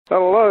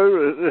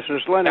Hello, this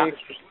is Lenny.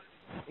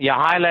 Yeah,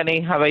 hi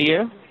Lenny, how are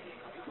you?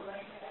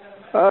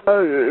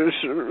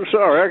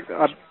 Sorry,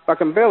 I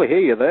can barely hear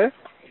you there.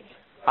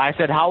 I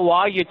said, how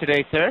are you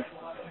today, sir?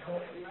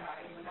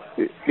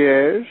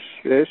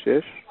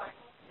 Yes.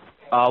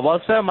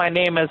 Well, sir, my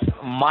name is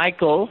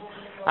Michael,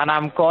 and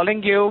I'm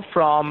calling you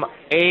from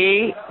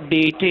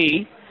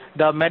ADT,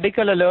 the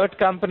medical alert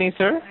company,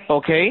 sir.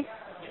 Okay?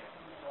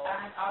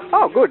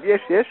 Oh, good. Yes.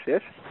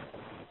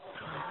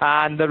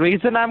 And the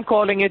reason I'm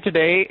calling you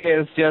today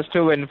is just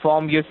to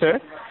inform you, sir,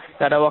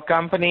 that our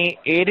company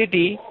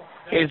ADT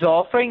is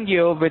offering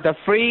you with a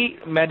free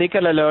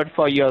medical alert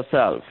for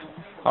yourself.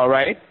 All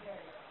right?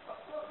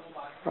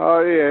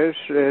 Oh, yes.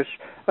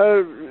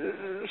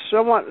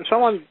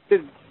 Someone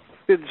did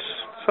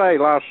say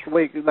last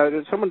week.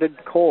 No, someone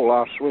did call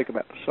last week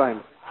about the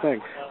same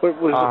thing.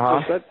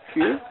 Was that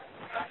you?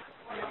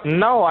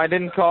 No, I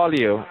didn't call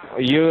you.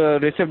 You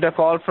received a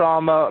call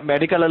from a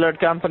medical alert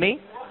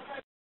company?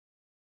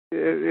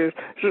 Yes.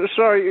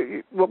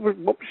 Sorry, what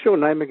was your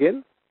name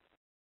again?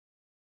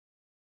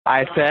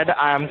 I said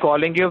I am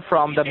calling you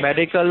from the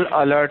medical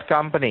alert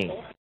company.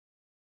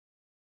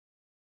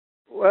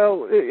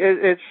 Well,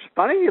 it's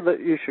funny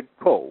that you should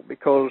call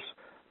because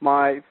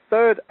my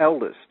third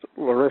eldest,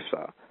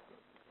 Larissa.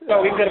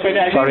 Sorry,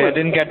 I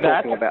didn't get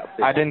that.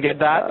 I didn't get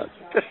that.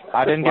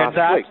 I didn't get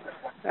that. Week.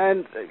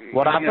 And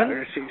what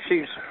happened?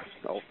 She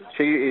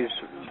is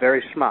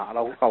very smart.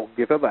 I'll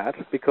give her that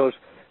because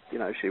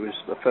she was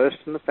the first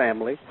in the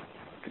family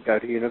to go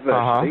to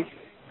university,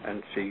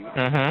 and she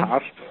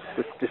passed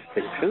with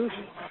distinctions.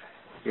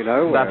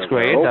 That's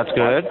great. That's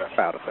good.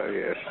 Proud of her,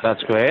 yes.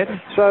 That's great.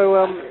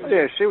 So,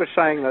 she was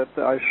saying that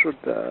I should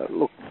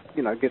look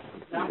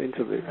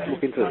into this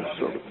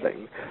sort of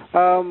thing.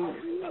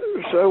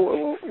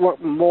 So,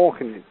 what more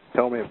can you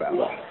tell me about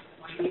it?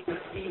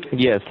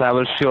 Yes, I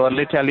will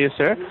surely tell you,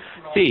 sir.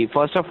 See,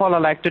 first of all,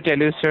 I'd like to tell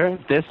you, sir,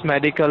 this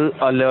medical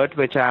alert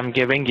which I am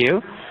giving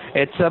you,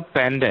 it's a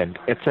pendant.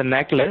 It's a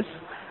necklace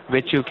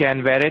which you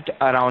can wear it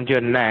around your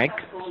neck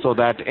so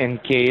that in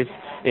case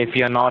if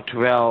you're not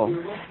well,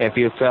 if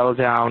you fell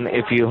down,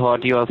 if you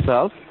hurt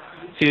yourself,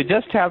 so you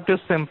just have to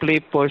simply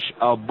push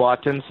a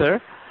button,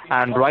 sir,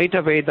 and right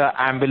away the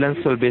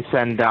ambulance will be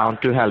sent down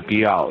to help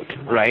you out,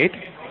 right?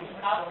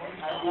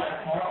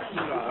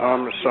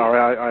 I'm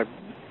sorry, I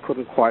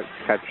couldn't quite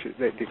catch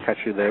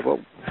you there. What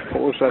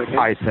was that again?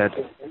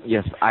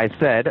 I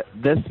said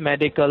this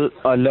medical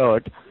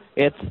alert,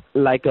 it's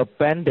like a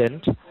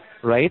pendant,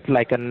 right,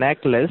 like a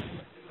necklace,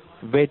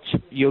 which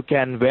you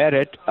can wear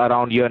it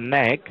around your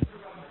neck,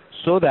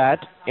 so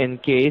that in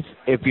case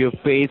if you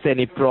face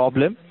any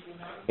problem,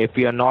 if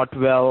you're not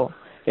well,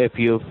 if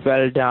you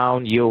fell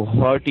down, you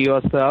hurt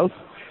yourself,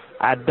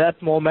 at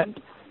that moment,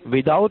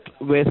 without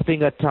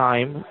wasting a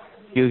time,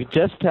 you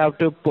just have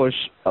to push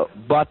a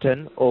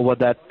button over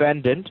that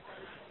pendant,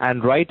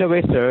 and right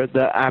away, sir,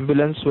 the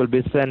ambulance will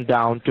be sent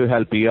down to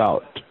help you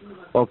out.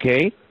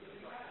 Okay?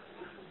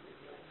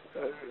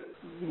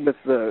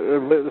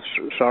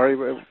 Sorry,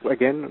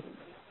 again?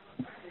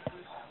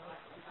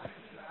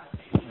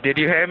 Did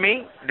you hear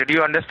me? Did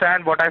you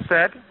understand what I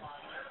said?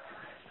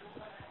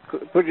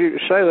 Could you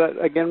say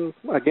that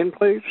again,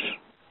 please?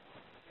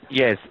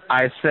 Yes,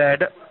 I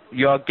said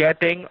you're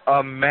getting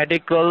a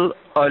medical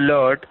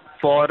alert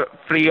for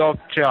free of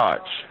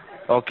charge.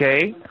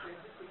 Okay?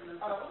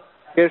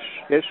 Yes.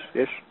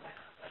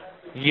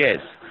 Yes.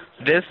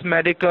 This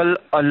medical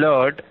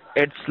alert,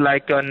 it's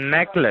like a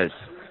necklace,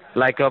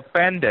 like a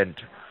pendant,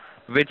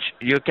 which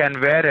you can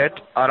wear it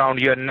around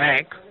your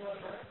neck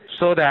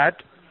so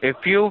that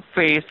if you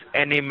face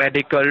any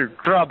medical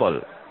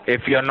trouble,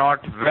 if you're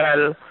not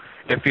well,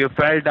 if you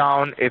fell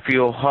down, if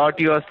you hurt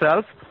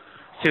yourself,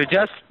 so you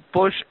just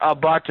push a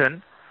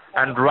button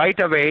and right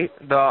away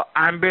the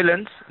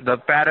ambulance, the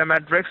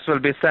paramedics will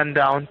be sent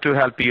down to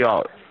help you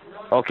out.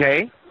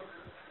 Okay?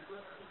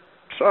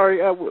 Sorry,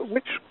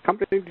 which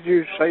company did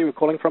you say you were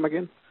calling from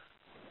again?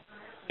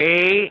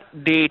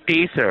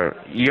 ADT, sir.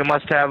 You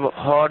must have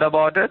heard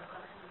about it.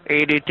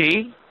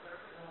 ADT,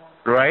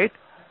 right?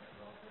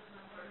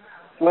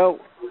 Well,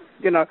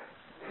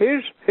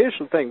 here's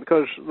the thing,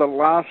 because the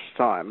last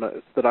time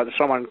that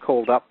someone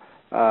called up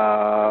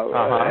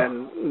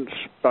and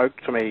spoke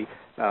to me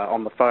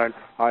on the phone,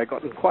 I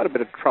got in quite a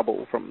bit of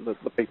trouble from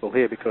the people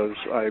here because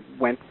I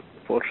went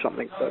for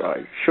something that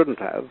I shouldn't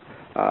have.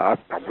 I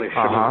probably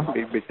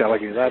shouldn't be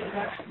telling you that.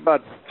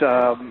 But,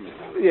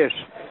 yes,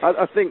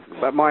 I think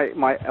that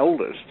my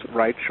eldest,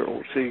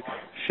 Rachel, she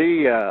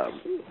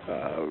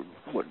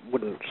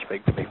wouldn't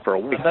speak to me for a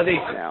week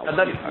now.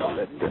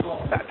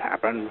 That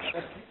happens,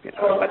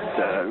 but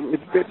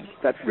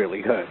that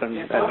really hurt.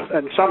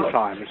 And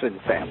sometimes in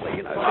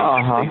family,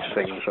 these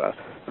things are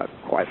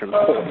quite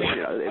important.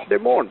 They're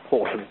more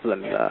important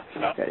than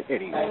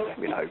any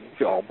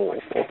job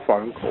or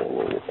phone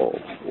call or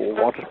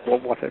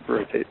whatever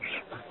it is.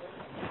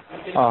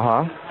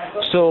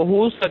 So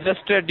who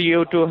suggested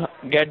you to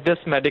get this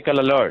medical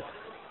alert?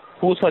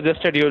 Who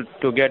suggested you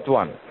to get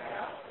one?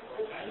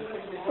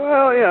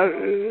 Well,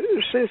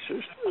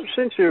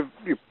 since you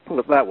put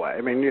it that way,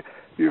 I mean,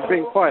 you've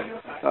been quite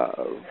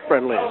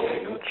friendly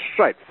and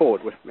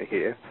straightforward with me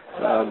here.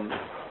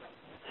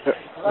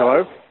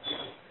 Hello?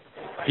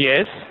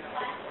 Yes.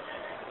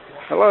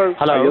 Hello?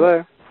 Hello. Are you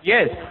there?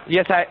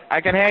 Yes,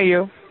 I can hear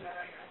you.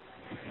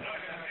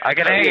 I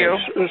can hear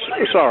you.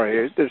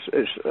 Sorry,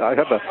 I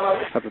have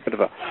a bit of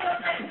a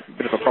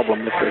problem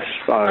with this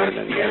phone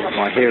and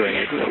my hearing.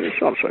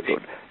 It's not so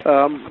good.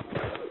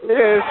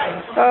 Yes.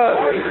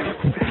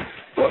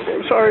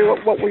 Sorry,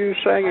 what were you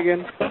saying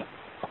again?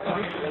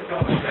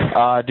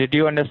 Did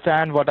you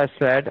understand what I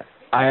said?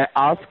 I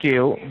asked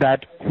you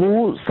that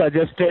who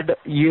suggested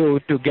you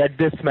to get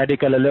this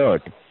medical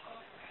alert?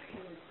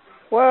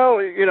 Well,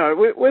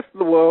 with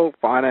the world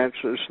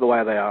finances the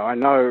way they are, I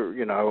know,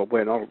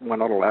 we're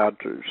not allowed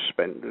to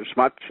spend as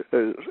much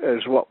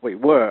as what we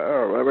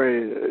were. I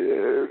mean,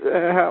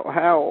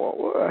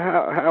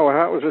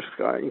 how is this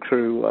going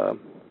to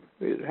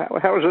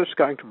how is this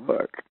going to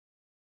work?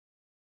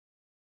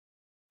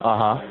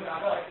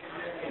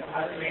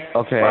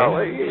 Okay.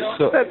 Well,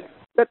 so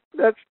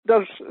that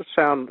does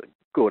sound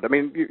good. I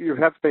mean, you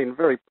have been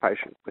very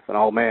patient with an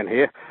old man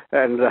here,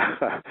 and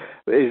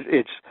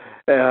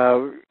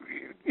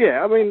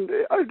yeah. I mean,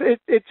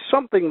 it's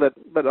something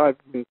that I've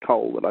been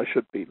told that I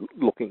should be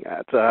looking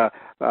at.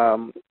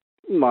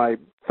 My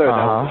third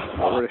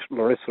eldest,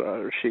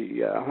 Larissa,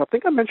 she I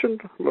think I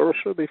mentioned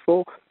Larissa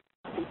before.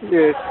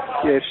 Yeah.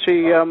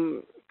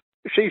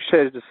 She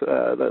says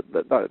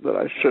that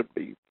I should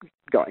be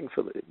going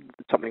for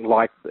something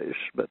like this,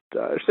 but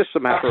it's just a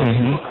matter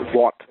of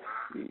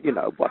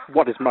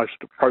what is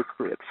most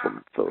appropriate for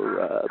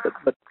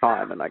the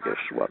time, and I guess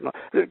whatnot.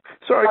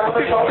 Sorry,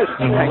 could you just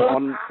hang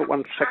on for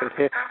 1 second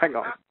here? Hang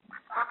on.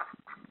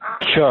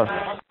 Sure.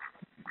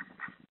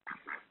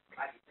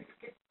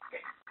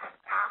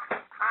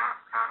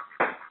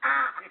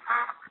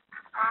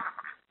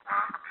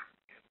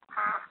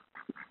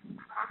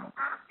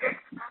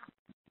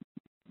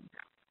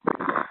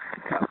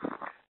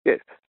 Yes.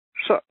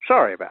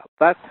 Sorry about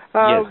that.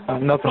 Yes,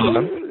 no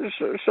problem.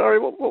 Sorry,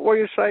 what were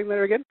you saying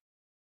there again?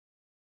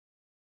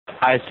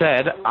 I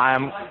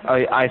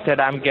said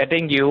I'm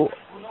getting you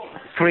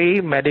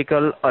free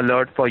medical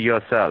alert for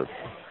yourself.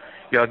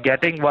 You're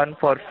getting one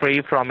for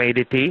free from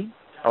ADT,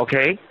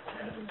 okay?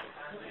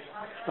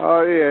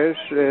 Oh yes.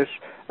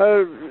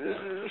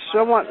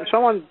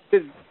 Someone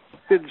did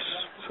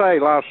say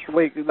last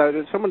week.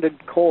 No, someone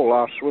did call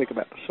last week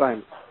about the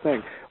same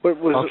thing.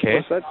 Was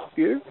that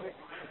you?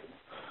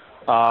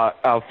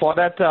 For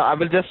that, I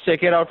will just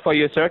check it out for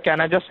you, sir. Can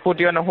I just put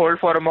you on hold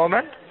for a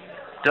moment?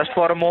 Just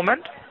for a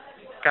moment?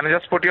 Can I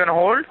just put you on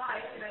hold?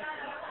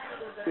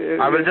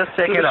 I will just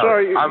check it out.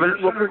 Sorry,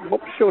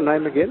 what was your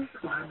name again?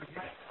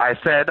 I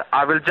said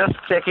I will just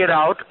check it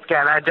out.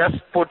 Can I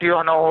just put you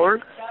on a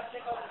hold?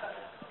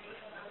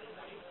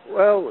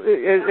 Well,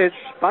 it's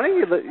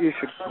funny that you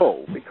should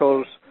call,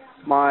 because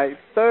my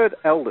third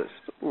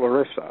eldest,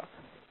 Larissa,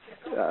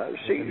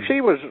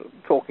 she was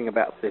talking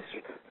about this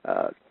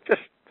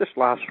just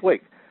last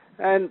week,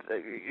 and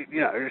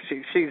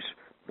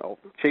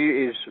she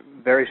is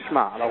very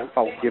smart.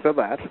 I'll give her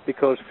that,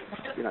 because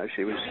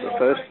she was the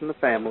first in the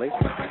family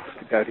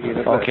to go to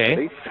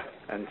university,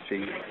 and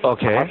she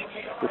passed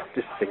with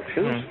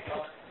distinctions.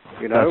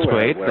 That's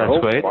great. We're all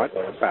quite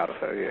proud of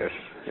her. Yes.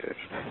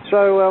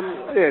 So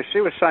she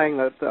was saying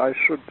that I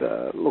should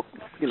look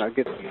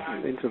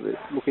into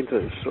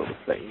this sort of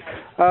thing.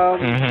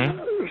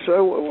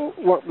 So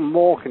what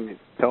more can you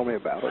tell me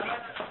about it?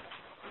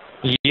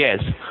 Yes.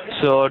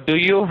 So do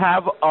you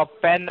have a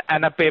pen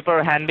and a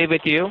paper handy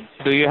with you?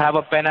 Do you have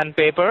a pen and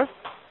paper?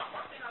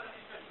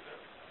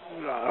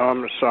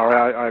 I'm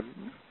sorry, I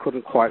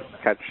couldn't quite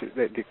catch you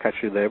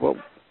there. What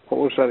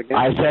was that again?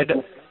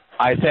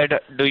 I said,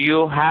 do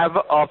you have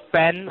a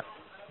pen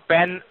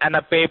and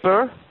a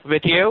paper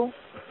with you?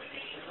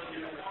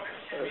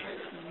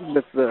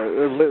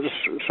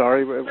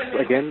 Sorry,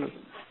 again?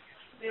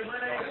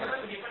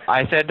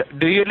 I said,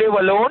 do you live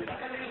alone?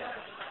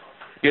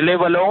 You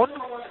live alone?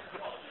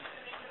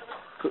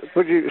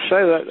 Could you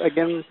say that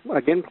again,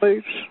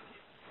 please?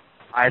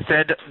 I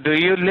said, do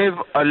you live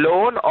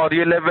alone or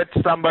you live with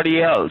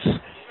somebody else?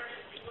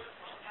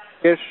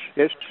 Yes.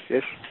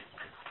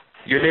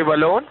 You live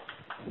alone?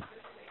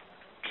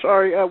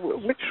 Sorry,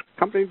 which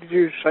company did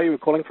you say you were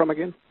calling from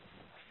again?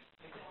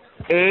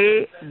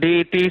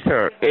 ADT,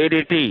 sir.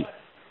 ADT,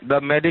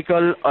 the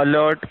Medical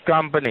Alert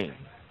Company.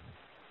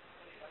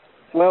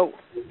 Well,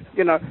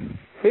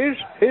 here's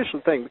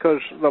the thing,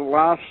 because the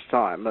last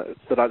time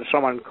that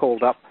someone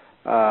called up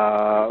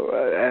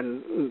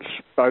and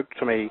spoke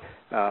to me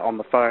on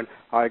the phone,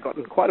 I got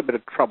in quite a bit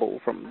of trouble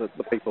from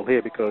the people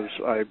here, because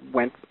I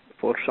went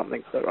for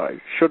something that I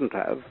shouldn't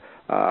have.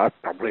 I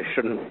probably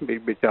shouldn't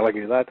be telling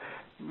you that,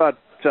 but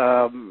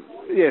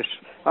yes,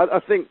 I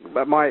think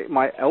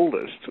my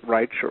eldest,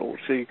 Rachel,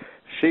 she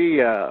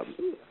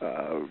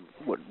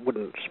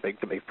wouldn't speak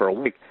to me for a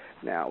week.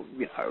 Now,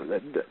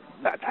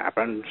 that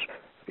happens,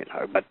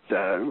 but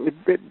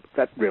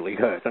that really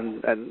hurt,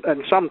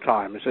 and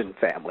sometimes in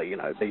family,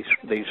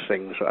 these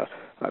things are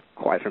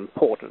quite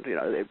important.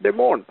 They're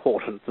more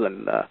important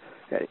than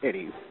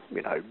any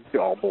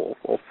job or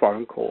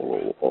phone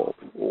call or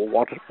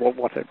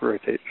whatever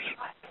it is.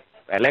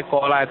 पहले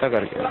call आया था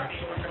करके.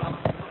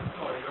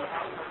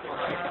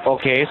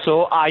 Okay,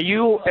 so are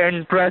you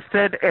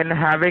interested in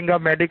having a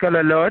medical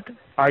alert?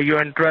 Are you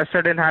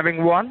interested in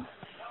having one?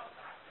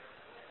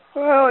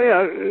 Well,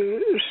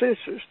 since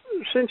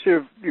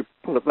you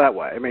put it that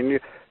way, I mean,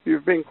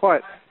 you've been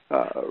quite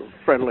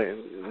friendly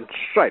and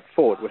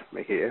straightforward with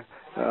me here.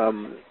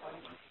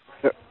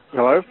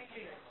 Hello?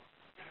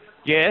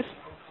 Yes,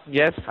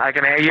 I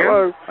can hear you.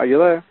 Hello, are you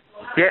there?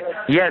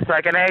 Yes,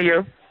 I can hear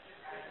you.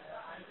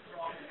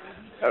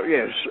 Oh,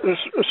 yes.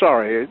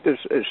 Sorry,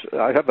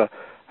 I have a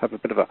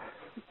bit of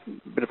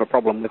a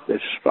problem with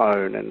this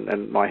phone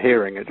and my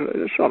hearing.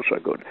 It's not so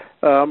good.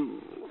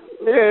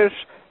 Yes.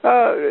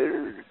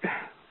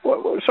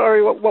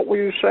 Sorry, what were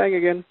you saying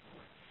again?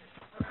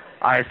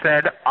 I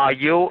said, are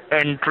you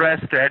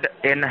interested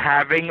in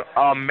having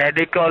a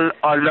medical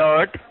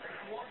alert?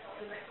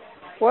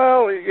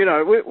 Well,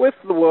 with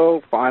the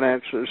world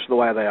finances the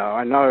way they are,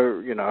 I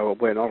know,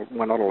 we're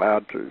not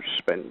allowed to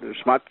spend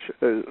as much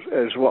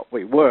as what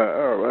we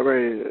were. I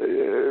mean,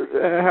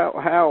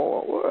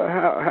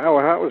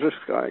 how is this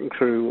going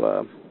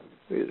to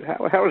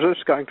how is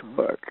this going to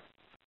work?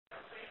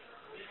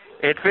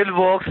 It will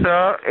work,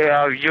 sir.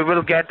 You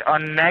will get a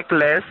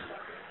necklace.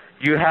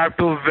 You have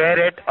to wear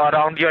it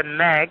around your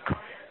neck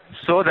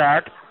so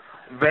that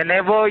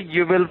whenever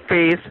you will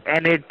face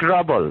any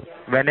trouble,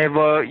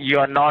 whenever you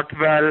are not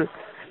well,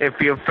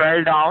 if you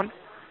fell down,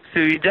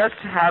 so you just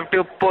have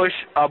to push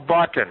a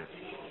button.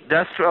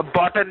 Just a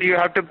button you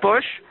have to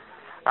push,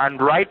 and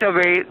right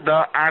away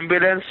the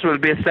ambulance will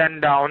be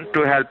sent down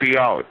to help you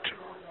out.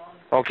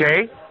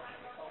 Okay?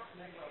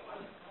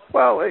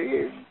 Well,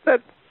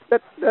 that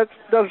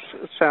does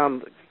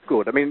sound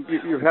good. I mean,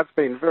 you have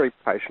been very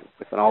patient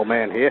with an old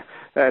man here,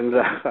 and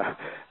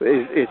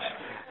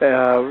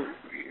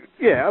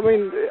yeah, I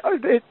mean,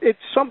 it's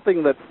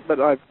something that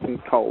I've been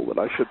told that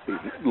I should be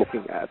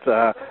looking at.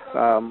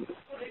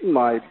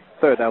 My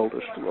third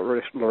eldest,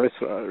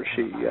 Larissa,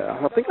 she,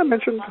 I think I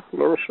mentioned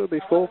Larissa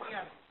before.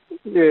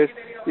 Yes,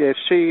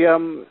 she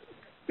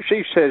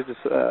says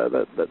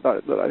that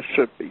I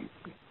should be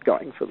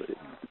going for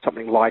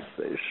something like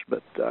this,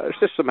 but it's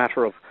just a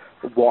matter of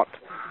what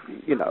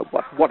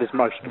is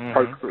most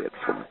appropriate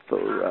for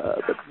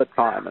the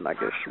time, and I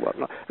guess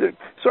whatnot.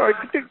 Sorry,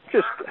 could you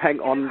just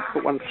hang on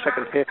for 1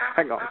 second here?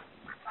 Hang on.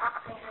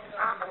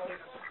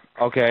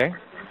 Okay.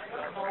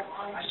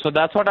 So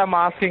that's what I'm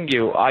asking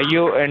you. Are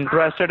you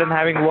interested in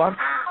having one?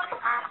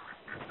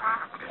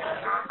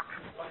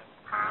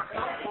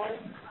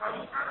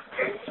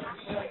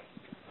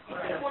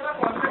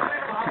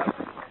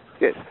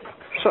 Yes.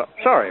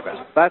 Sorry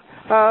about that.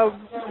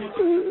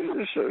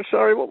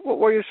 Sorry, what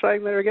were you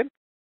saying there again?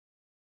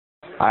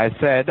 I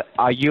said,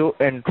 are you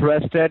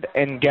interested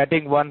in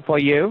getting one for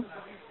you?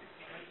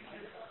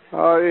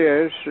 Oh,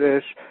 yes.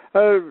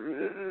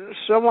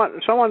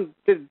 Someone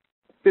did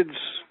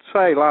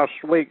say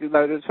last week,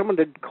 someone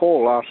did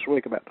call last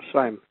week about the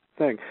same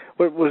thing.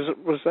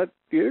 Was that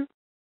you?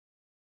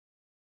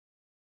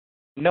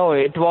 No,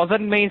 it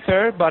wasn't me,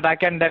 sir, but I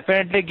can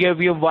definitely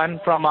give you one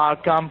from our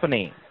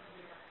company.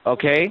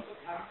 Okay?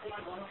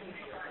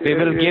 We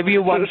will give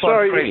you one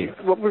for free.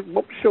 What was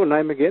your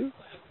name again?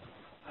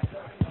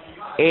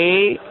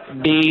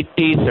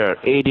 ADT, sir.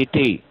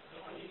 ADT.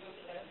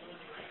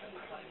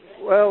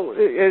 Well,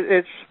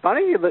 it's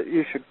funny that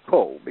you should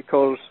call,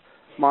 because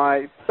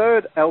my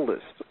third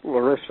eldest,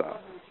 Larissa,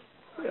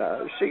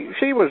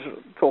 she was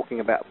talking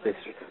about this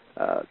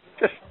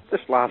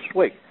just last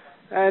week,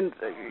 and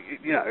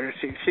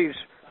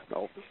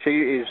she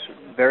is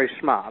very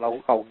smart.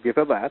 I'll give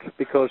her that,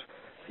 because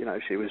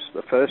she was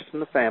the first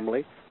in the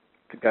family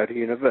to go to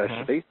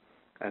university,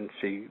 and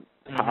she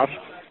passed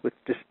with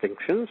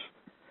distinctions.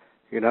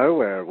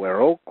 We're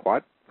all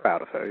quite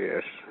proud of her.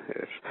 Yes.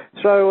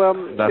 So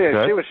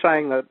good. She was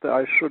saying that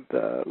I should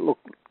look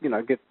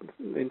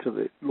into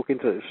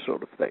this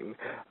sort of thing.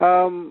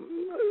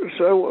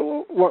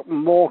 So what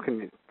more can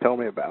you tell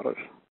me about it?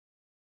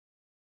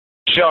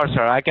 Sure,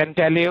 sir. I can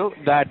tell you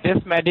that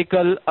this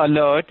medical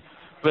alert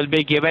will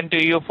be given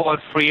to you for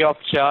free of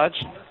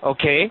charge.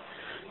 Okay.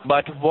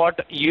 But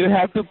what you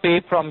have to pay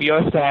from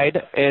your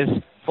side is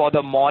for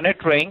the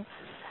monitoring,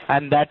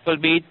 and that will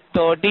be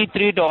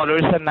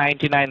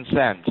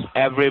 $33.99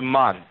 every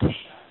month.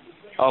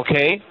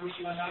 Okay?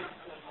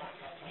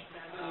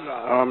 No,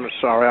 I'm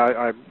sorry,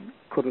 I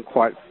couldn't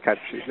quite catch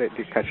you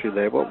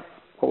there. What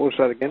was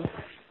that again?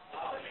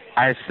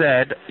 I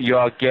said you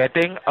are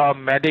getting a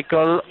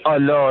medical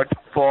alert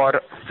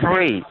for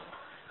free.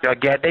 You're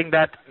getting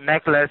that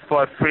necklace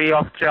for free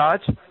of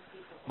charge.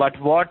 But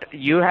what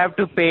you have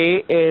to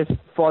pay is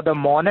for the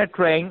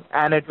monitoring,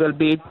 and it will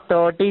be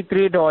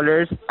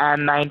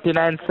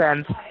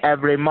 $33.99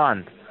 every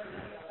month.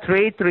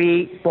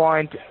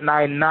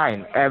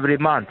 33.99 every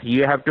month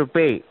you have to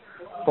pay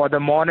for the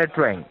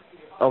monitoring.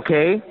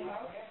 Okay?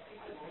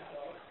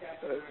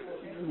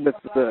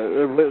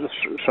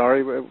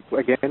 Sorry,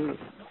 again.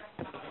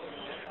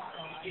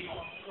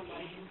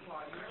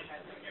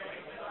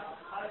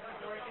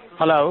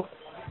 Hello?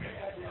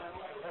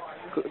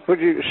 Could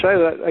you say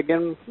that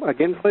again,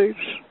 please?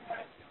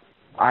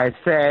 I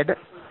said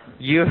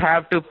you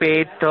have to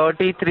pay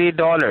 $33,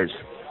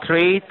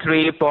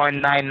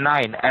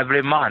 33.99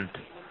 every month.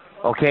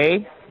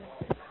 Okay?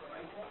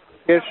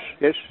 Yes.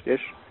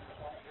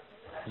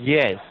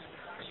 Yes.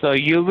 So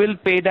you will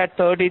pay that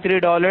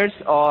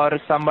 $33 or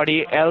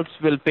somebody else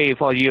will pay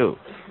for you?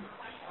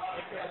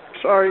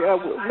 Sorry,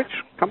 which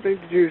company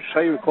did you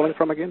say you were calling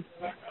from again?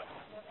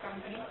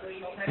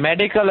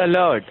 Medical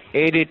Alert,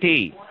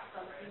 ADT.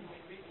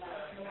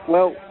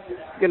 Well,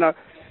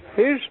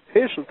 here's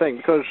the thing,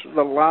 because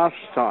the last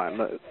time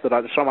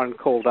that someone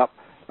called up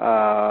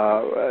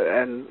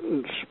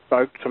and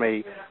spoke to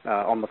me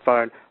on the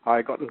phone,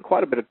 I got in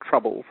quite a bit of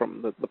trouble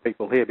from the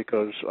people here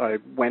because I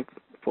went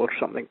for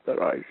something that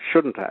I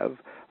shouldn't have.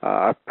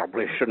 I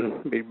probably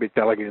shouldn't be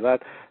telling you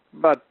that,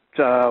 but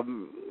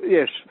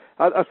yes,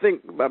 I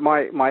think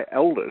my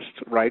eldest,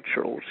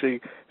 Rachel, she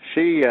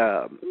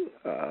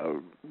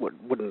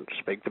wouldn't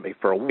speak to me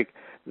for a week.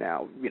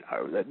 Now,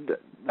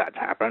 that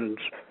happens,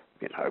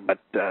 but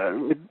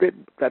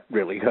that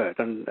really hurt.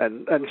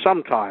 And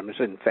sometimes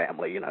in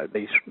family,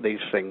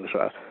 these things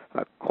are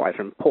quite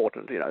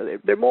important.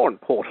 They're more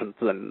important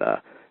than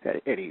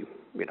any,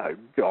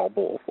 job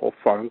or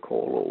phone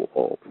call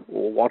or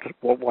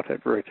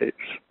whatever it is.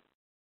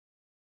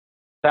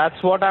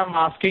 That's what I'm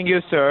asking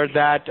you, sir,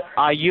 that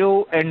are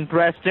you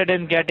interested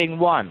in getting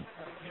one?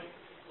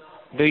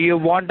 Do you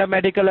want a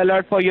medical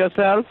alert for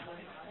yourself?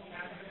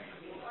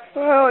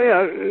 Well,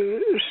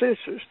 since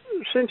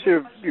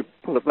you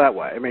put it that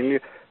way, I mean,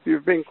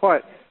 you've been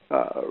quite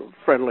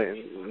friendly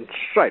and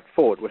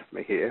straightforward with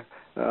me here.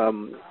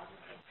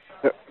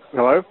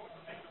 Hello?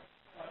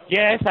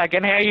 Yes, I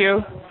can hear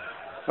you.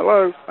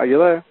 Hello? Are you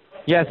there?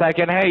 Yes, I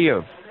can hear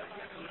you.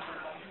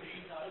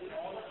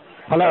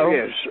 Hello?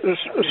 Yes.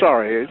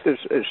 Sorry,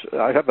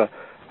 I have a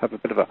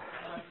bit of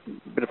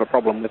a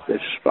problem with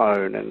this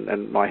phone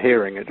and my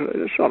hearing.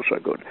 It's not so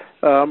good.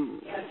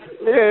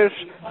 Yes.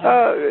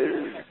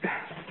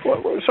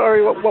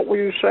 Sorry, what were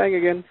you saying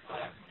again?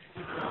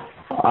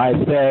 I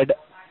said,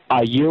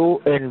 are you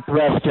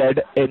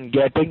interested in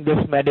getting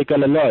this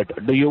medical alert?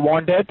 Do you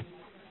want it?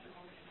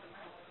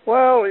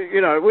 Well,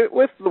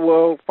 with the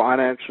world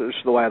finances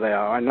the way they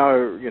are, I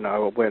know,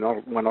 we're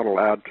not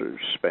allowed to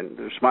spend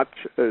as much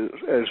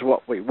as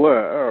what we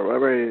were. I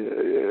mean,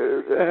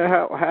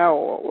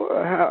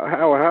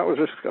 how is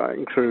this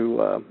going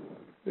to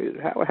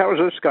how is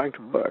this going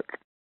to work?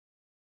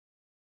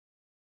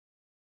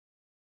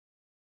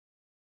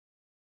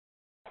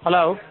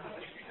 Hello?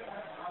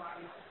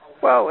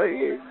 Well,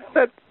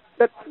 that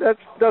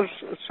does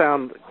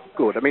sound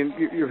good. I mean,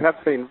 you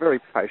have been very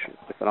patient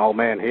with an old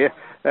man here,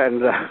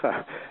 and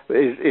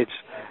it's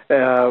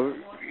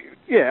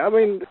yeah. I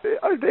mean,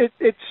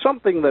 it's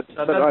something that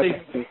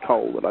I've been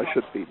told that I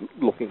should be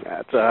looking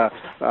at.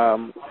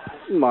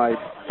 My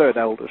third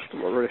eldest,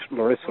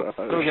 Larissa. I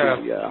think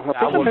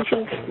I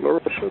mentioned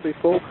Larissa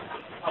before.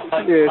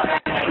 Yes.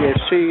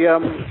 She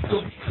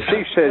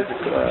says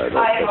that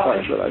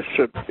I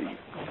should be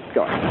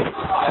going.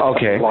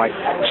 Okay.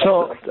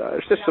 So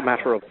it's just a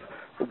matter of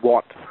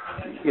what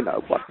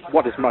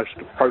is most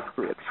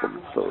appropriate for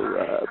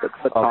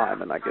the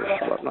time, and I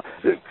guess whatnot.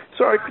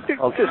 Sorry, could you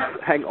just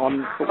hang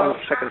on for 1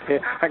 second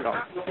here? Hang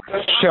on.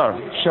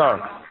 Sure.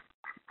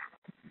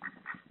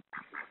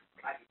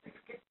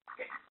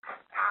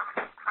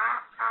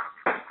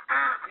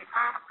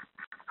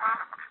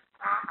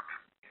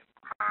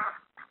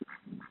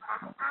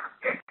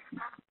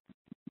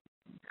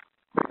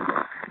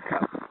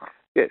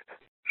 Yes.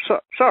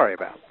 Sorry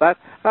about that.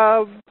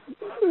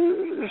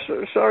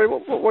 Sorry,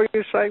 what were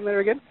you saying there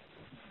again?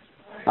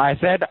 I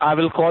said I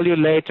will call you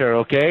later,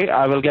 okay?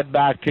 I will get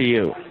back to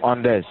you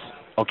on this,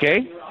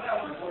 okay?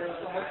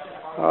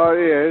 Oh,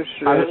 yes.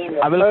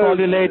 I will call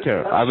you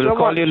later.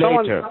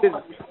 Someone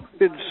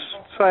did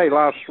say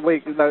last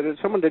week,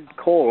 someone did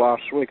call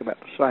last week about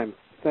the same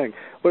thing.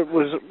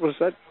 Was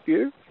that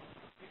you?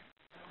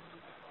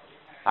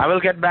 I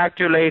will get back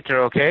to you later,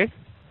 okay?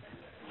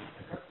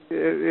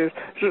 Yes.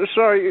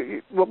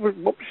 Sorry, what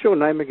was your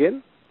name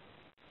again?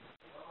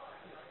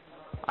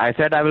 I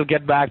said I will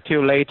get back to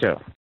you later.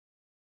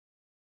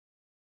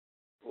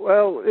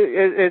 Well,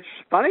 it's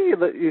funny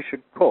that you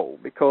should call,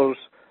 because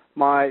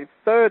my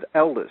third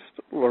eldest,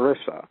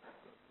 Larissa,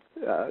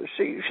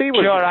 she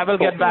was... Sure, I will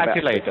get back to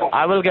you later.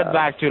 I will get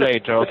back to you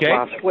later, okay?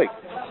 Last week.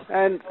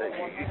 And,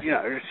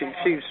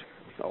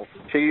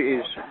 she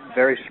is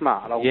very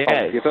smart. I'll give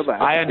her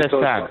that. I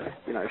understand.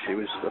 Because, she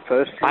was the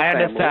first in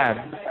the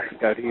family to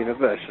go to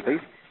university,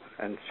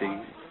 and she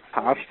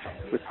passed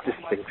with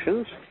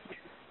distinctions.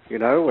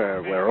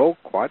 We're all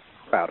quite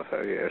proud of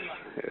her. Yes.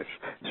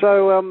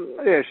 So,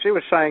 she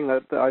was saying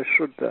that I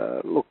should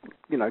look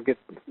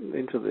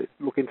into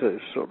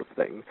this sort of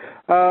thing.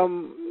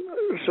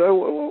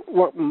 So,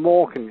 what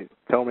more can you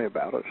tell me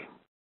about it?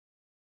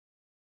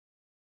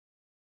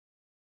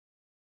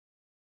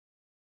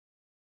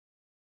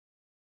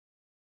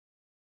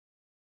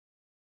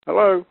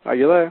 Hello, are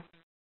you there?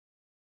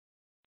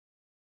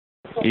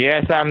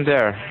 Yes, I'm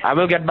there. I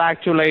will get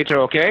back to you later,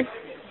 okay?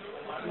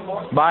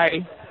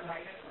 Bye.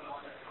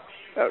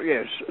 Oh,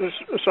 yes.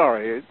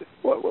 Sorry.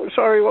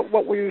 Sorry,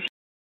 what were you?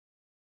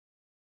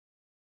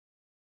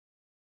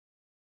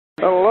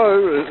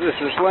 Hello, this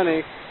is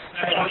Lenny.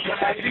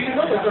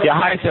 Yeah,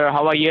 hi, sir.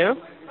 How are you?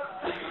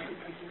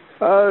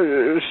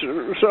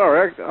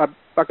 Sorry,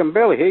 I can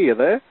barely hear you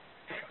there.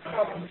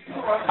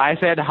 I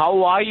said,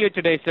 how are you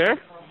today, sir?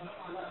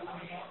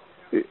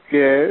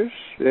 Yes.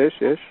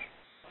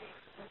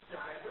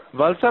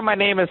 Well, sir, my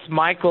name is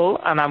Michael,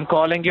 and I'm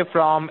calling you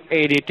from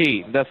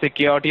ADT, the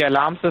security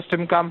alarm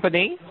system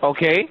company,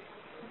 okay?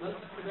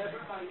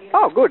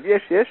 Oh, good.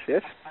 Yes.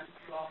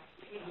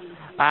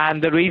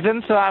 And the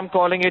reason, sir, I'm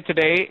calling you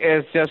today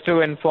is just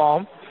to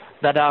inform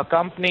that our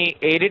company,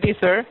 ADT,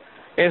 sir,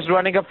 is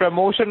running a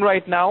promotion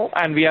right now,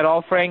 and we are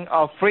offering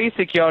a free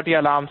security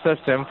alarm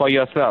system for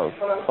yourself,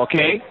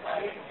 okay?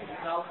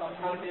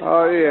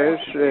 Oh, yes.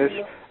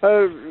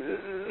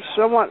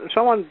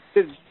 Someone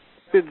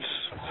did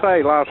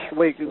say last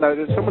week. No,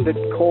 someone did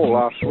call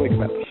last week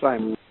about the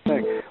same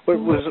thing.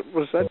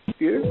 Was that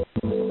you?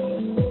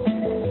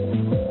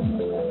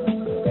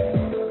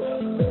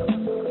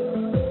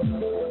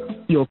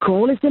 Your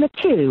call is in a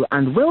queue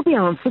and will be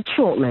answered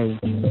shortly.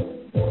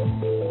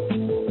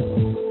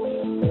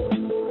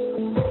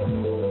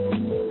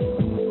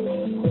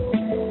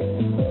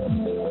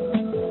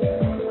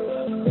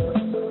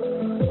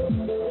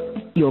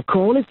 Your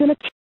call is in a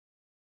queue.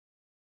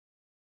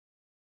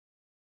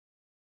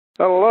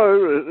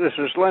 Hello, this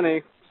is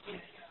Lenny.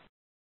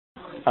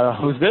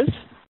 Who's this?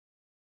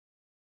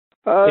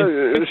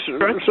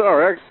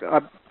 Sorry,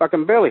 I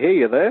can barely hear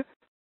you there.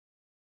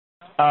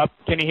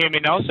 Can you hear me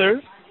now,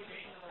 sir?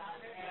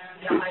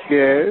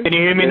 Yes. Can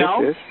you hear me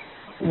now? Yes.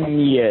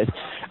 Yes.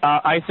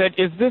 I said,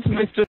 is this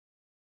Mr.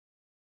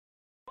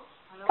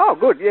 Oh,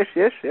 good. Yes.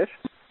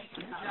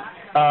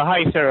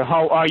 Hi, sir.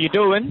 How are you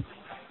doing?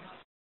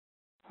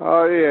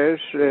 Oh, yes.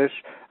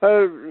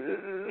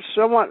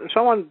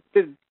 Someone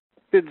did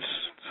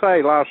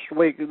say last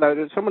week.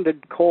 No, someone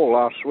did call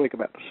last week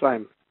about the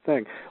same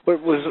thing.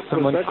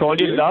 Someone that called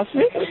you last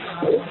week?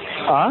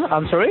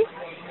 I'm sorry?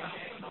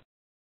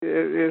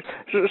 Yes.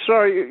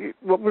 Sorry.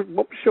 What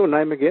was your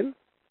name again?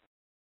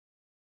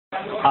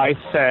 I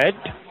said,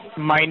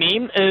 my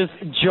name is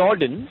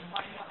Jordan,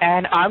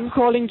 and I'm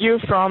calling you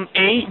from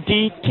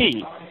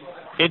ADT.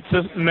 It's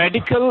a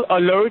medical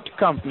alert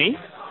company.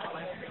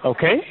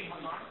 Okay?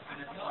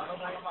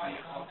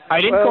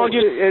 I didn't call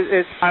you.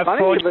 It's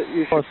funny that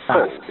you should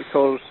call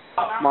because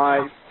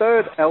my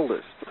third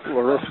eldest,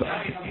 Larissa,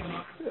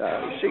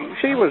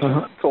 she was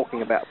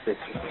talking about this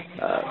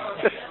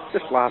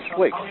just last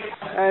week,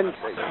 and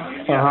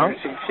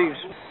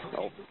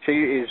she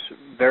is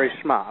very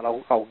smart.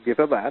 I'll give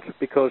her that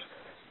because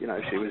she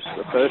was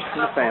the first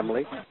in the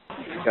family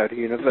to go to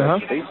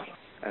university,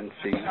 and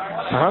she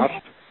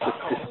passed with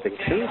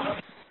distinctions.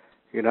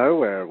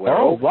 We're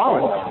all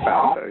proud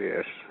about her.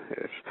 Yes.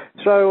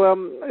 So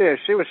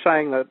she was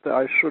saying that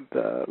I should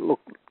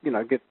look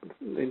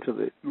into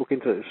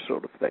this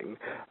sort of thing.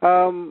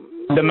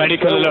 The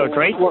medical alert,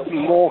 right? What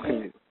more can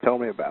you tell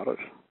me about it?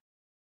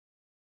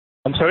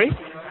 I'm sorry?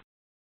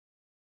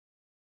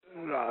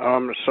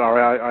 I'm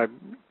sorry, I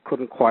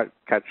couldn't quite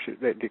catch you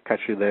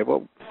there.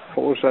 What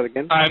was that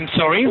again? I'm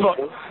sorry, but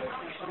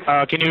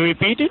can you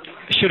repeat it?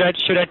 Should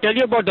I tell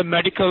you about the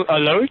medical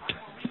alert?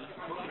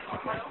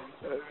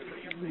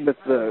 But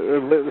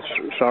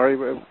sorry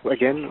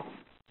again.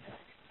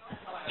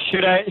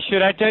 Should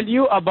I tell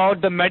you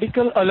about the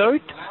medical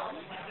alert?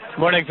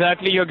 What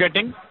exactly you're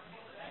getting?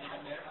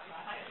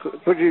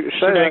 Could you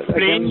say that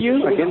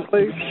again,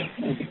 please?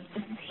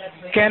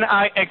 Can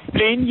I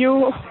explain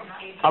you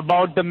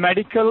about the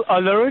medical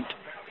alert?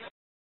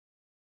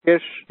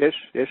 Yes.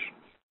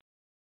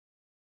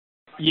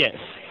 Yes.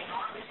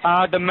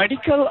 The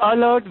medical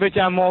alert which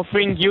I'm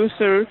offering you,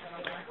 sir,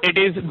 it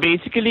is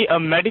basically a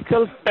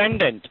medical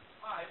pendant.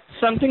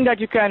 Something that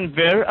you can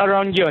wear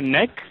around your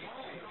neck.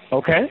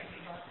 Okay?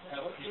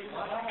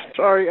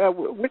 Sorry,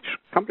 which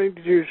company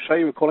did you say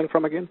you were calling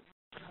from again?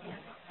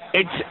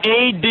 It's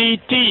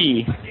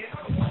ADT.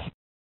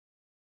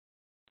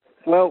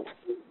 Well,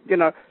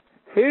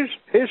 here's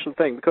the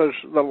thing, because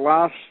the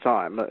last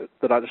time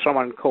that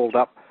someone called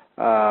up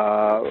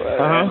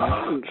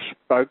and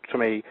spoke to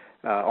me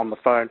on the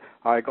phone,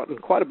 I got in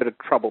quite a bit of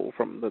trouble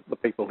from the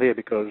people here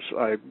because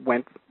I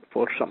went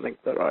for something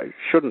that I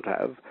shouldn't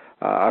have.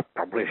 I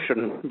probably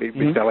shouldn't be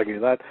telling you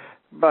that.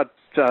 But,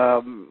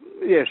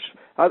 yes,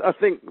 I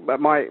think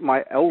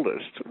my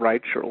eldest,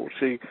 Rachel,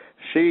 she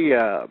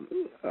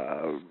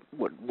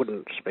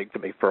wouldn't speak to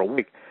me for a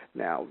week.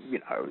 Now,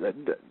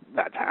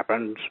 that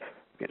happens,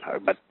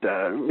 but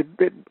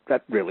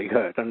that really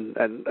hurt.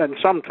 And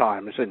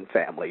sometimes in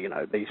family,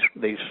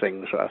 these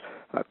things are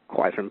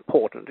quite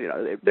important.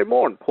 They're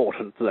more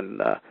important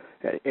than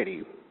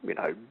any,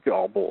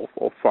 job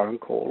or phone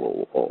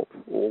call or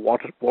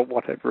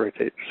whatever it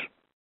is.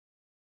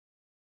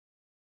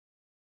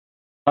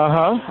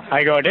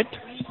 I got it.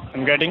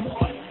 I'm getting.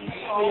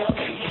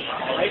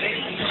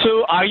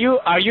 So are you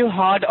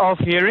hard of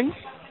hearing?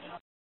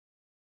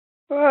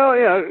 Well,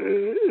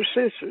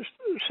 since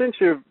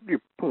you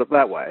put it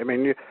that way, I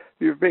mean,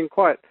 you've been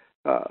quite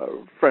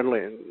friendly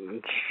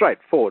and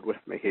straightforward with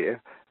me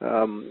here.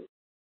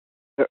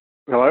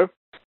 Hello?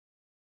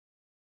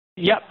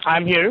 Yep,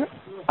 I'm here.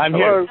 Hello?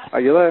 Here.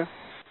 Are you there?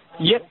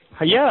 Yep,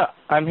 yeah,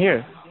 I'm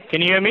here.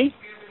 Can you hear me?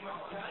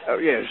 Oh,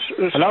 yes.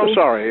 Hello?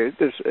 Sorry,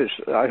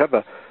 I have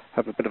a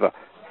bit of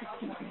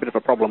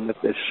a problem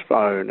with this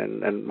phone,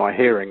 and my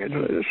hearing is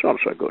not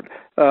so good.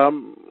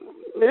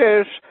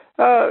 Yes.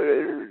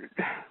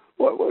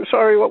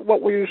 Sorry,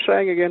 what were you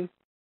saying again?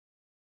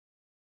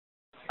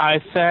 I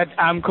said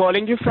I'm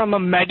calling you from a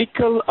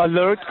medical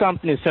alert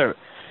company, sir.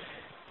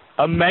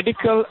 A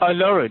medical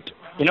alert.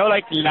 You know,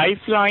 like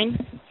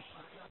Lifeline?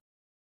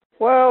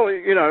 Well,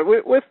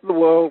 with the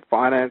world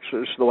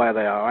finances the way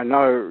they are, I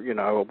know,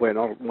 we're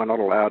not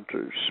allowed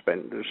to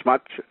spend as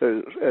much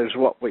as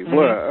what we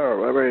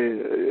were. I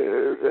mean,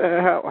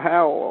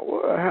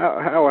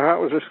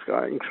 how is this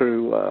going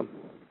to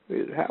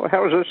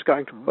how is this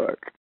going to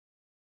work?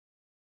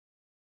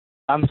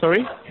 I'm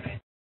sorry?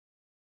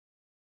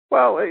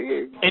 Well,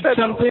 it's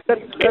something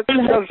that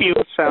will help you.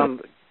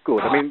 Sound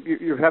good. I mean,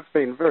 you have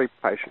been very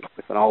patient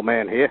with an old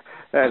man here,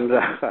 and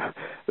I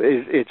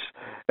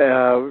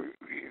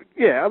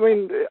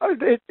mean,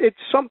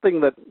 it's something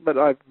that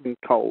I've been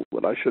told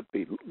that I should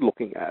be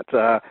looking at.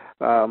 All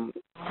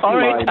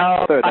right,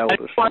 my third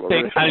eldest, I'll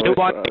do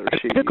one thing.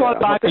 I'll call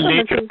back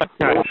later.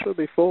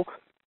 Before.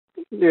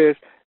 Yes,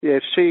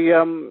 she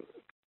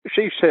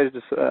says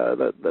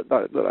that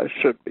I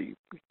should be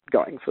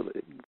going for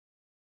the.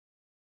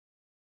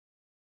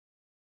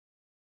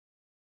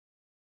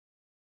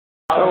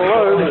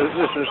 Hello,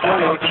 this is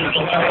Lenny.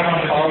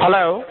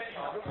 Hello.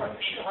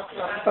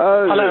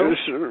 Hello.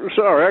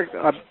 Sorry,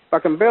 I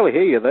can barely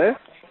hear you there.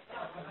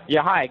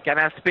 Yeah, hi. Can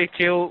I speak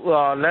to you,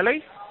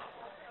 Lily?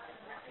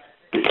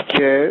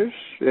 Yes.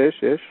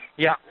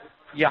 Yeah,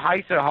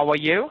 hi, sir. How are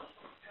you?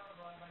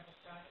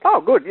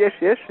 Oh, good. Yes.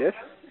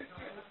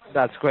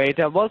 That's great.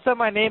 Well, sir,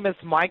 my name is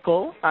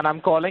Michael, and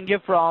I'm calling you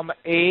from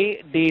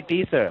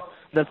ADT, sir,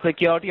 the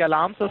Security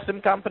Alarm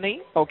System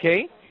Company,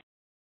 okay?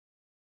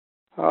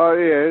 Oh,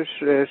 yes.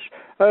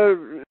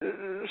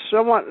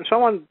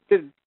 Someone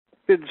did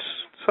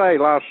say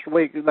last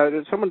week,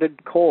 someone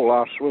did call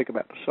last week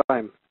about the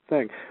same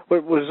thing.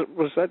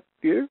 Was that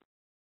you?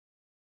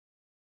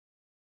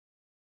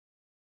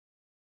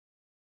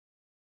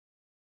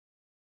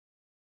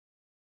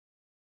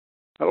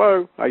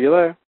 Hello, are you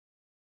there?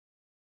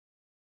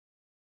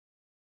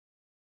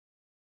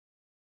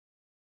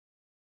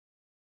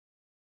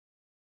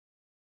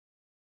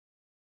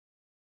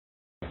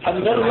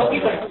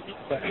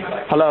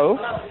 Hello?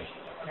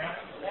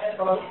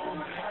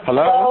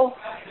 Hello?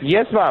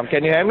 Yes, ma'am.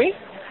 Can you hear me?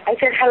 I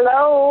said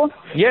hello.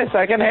 Yes,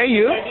 I can hear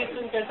you.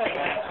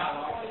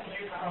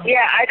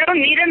 Yeah, I don't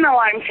need an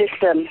alarm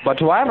system.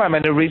 But why, ma'am?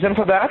 Any reason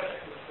for that?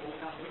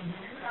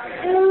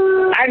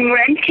 I'm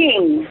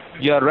renting.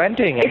 You're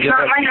renting. It's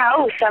not my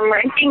house. I'm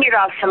renting it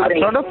off somebody.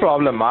 That's not a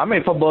problem, ma'am.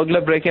 If a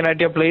burglar break in at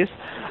your place,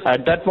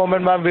 at that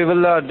moment, ma'am, we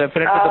will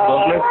definitely the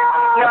burglar.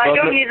 No, I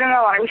don't need an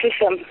alarm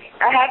system.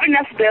 I have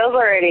enough bills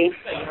already.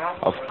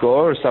 Of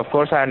course,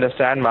 I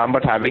understand, ma'am.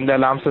 But having the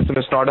alarm system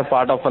is not a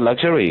part of a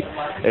luxury.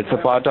 It's a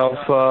part of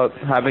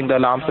having the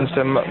alarm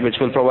system, which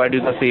will provide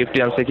you the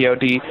safety and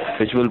security,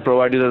 which will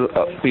provide you the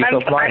peace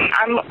of mind.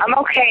 I'm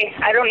okay.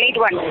 I don't need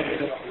one.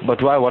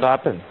 But why? What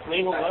happened?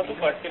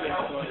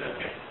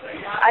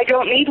 I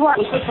don't need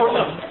one.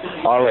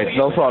 All right,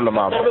 no problem,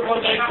 ma'am.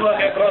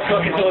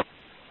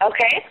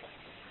 Okay.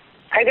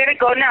 I gotta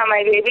go now.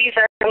 My babies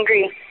are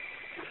hungry.